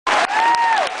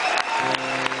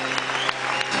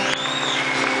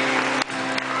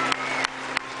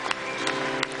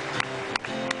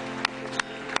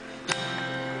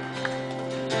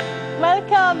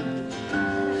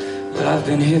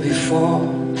been here before.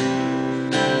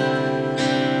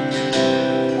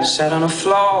 Sat on a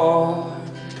floor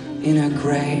in a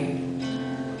gray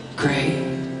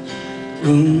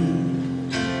room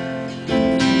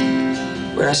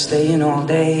where I stay in all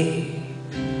day.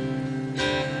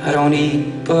 I don't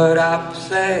eat, but I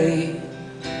play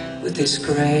with this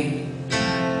gray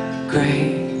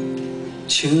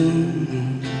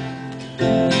tune.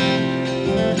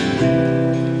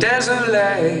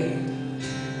 Desolate,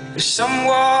 if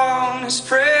someone is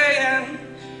praying,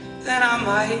 then I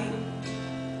might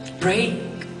break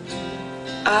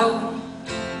out.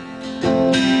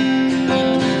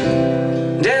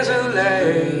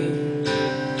 Desolate,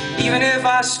 even if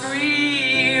I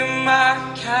scream,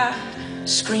 I can't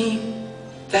scream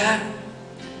that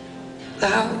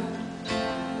loud.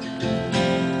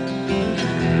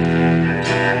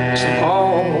 So I'm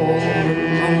all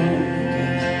alone,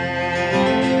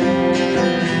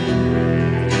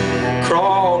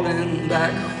 crawling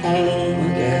back home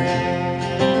again,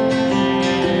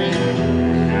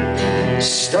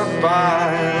 stuck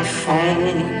by the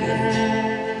phone again.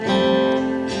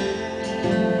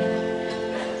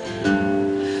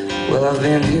 Well, I've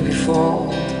been here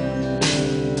before.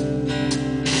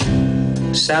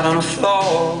 Sat on a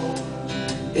floor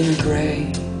in a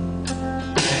gray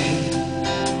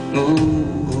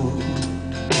mood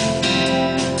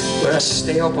where I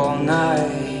stay up all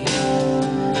night,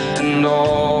 and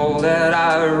all that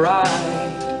I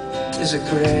write is a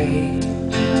gray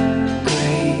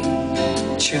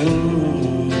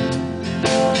tune.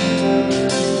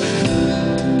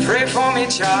 Pray for me,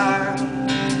 child,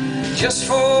 just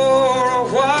for a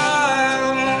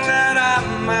while, that I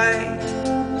might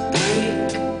break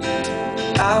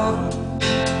out.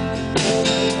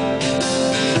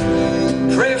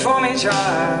 Pray for me,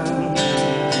 child,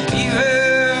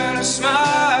 even a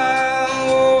smile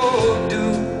will do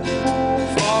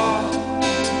for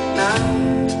now.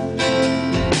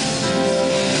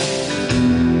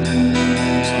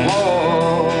 So I'm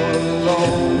all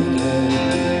alone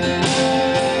again,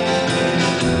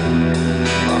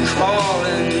 I'm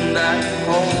crawling back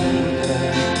home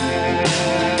again,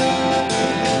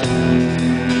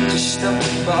 just stuck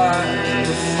by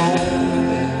the phone.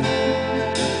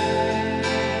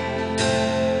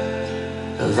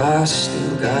 Have I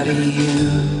still got you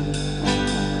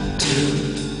to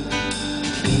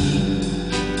be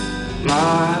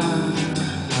my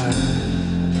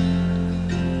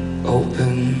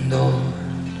open door?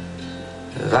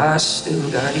 Have I still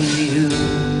got you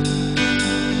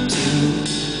to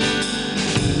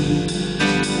be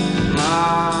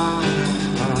my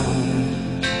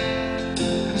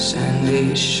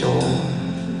sandy shore?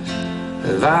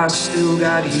 Have I still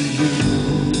got you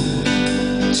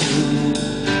to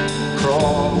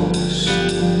cross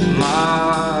my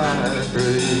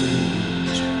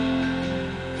bridge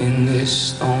in this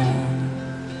storm?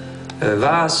 Have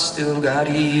I still got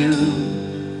you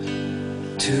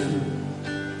to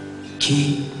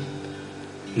keep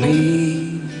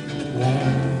me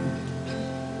warm?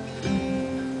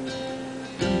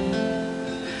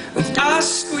 And I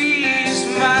squeeze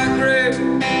my grip,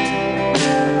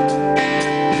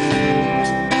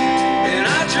 and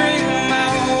I drink my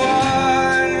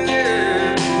wine,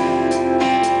 yeah.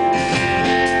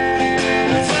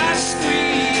 If I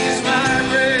squeeze my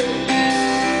grip,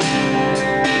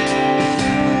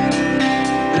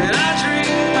 and I drink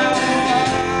my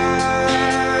wine,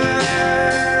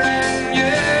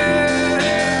 yeah.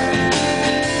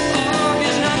 Oh,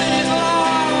 'cause nothing is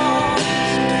lost,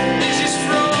 it's just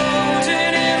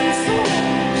frozen in foam.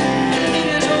 It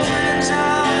is over in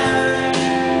time.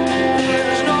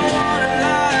 There's no one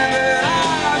alive,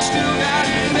 but I've still got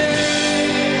me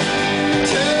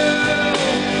to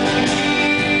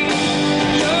keep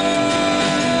your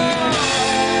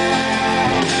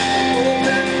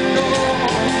open door.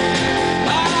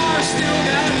 I've still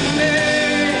got me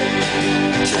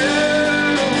to keep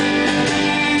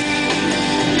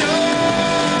your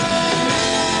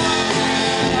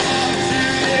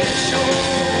sandy shore.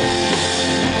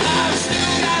 I've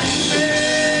still got me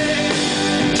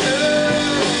to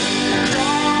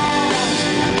cross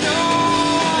your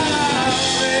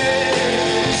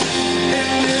bridge in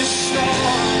this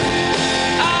storm.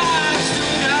 I've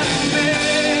still got me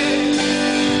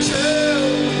to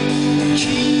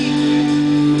keep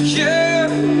you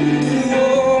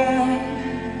warm,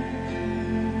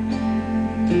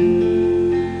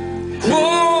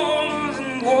 warmer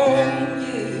than warm,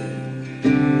 yeah.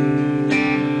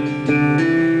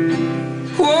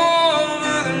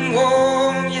 Warmer than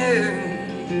warm, yeah.